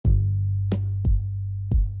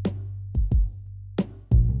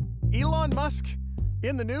Elon Musk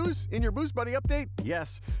in the news in your Booze Buddy update?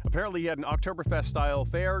 Yes. Apparently he had an Oktoberfest-style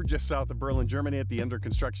fair just south of Berlin, Germany at the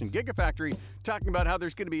under-construction Gigafactory, talking about how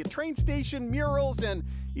there's going to be a train station, murals, and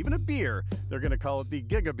even a beer. They're going to call it the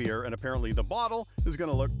Giga Beer, and apparently the bottle is going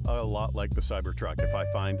to look a lot like the Cybertruck. If I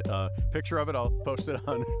find a picture of it, I'll post it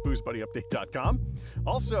on boozebuddyupdate.com.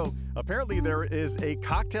 Also, apparently there is a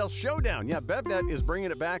cocktail showdown. Yeah, BevNet is bringing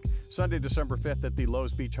it back Sunday, December 5th at the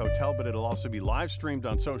Lowe's Beach Hotel, but it'll also be live streamed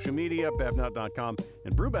on social media, bevnet.com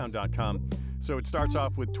and brewbound.com. So it starts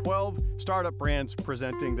off with 12 startup brands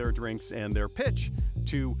presenting their drinks and their pitch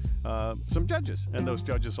to some judges. And those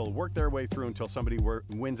judges will work their way through until somebody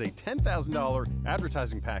wins a $10,000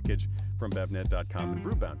 advertising package from bevnet.com and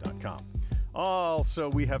brewbound.com. Also,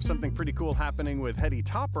 we have something pretty cool happening with Heady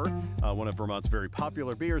Topper, one of Vermont's very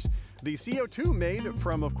popular beers. The CO2 made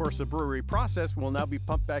from, of course, the brewery process will now be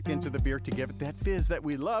pumped back into the beer to give it that fizz that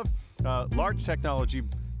we love. Large technology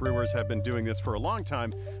brewers have been doing this for a long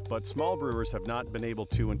time, but small brewers have not been able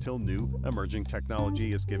to until new emerging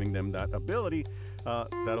technology is giving them that ability.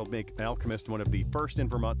 That'll make Alchemist one of the first in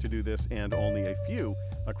Vermont to do this, and only a few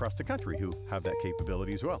across the country who have that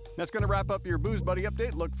capability as well. That's going to wrap up your Booze Buddy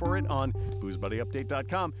Update. Look for it on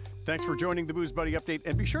boozebuddyupdate.com. Thanks for joining the Booze Buddy Update,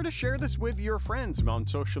 and be sure to share this with your friends on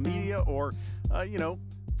social media or,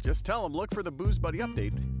 just tell them, look for the Booze Buddy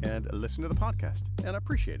Update and listen to the podcast. And I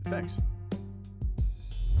appreciate it. Thanks.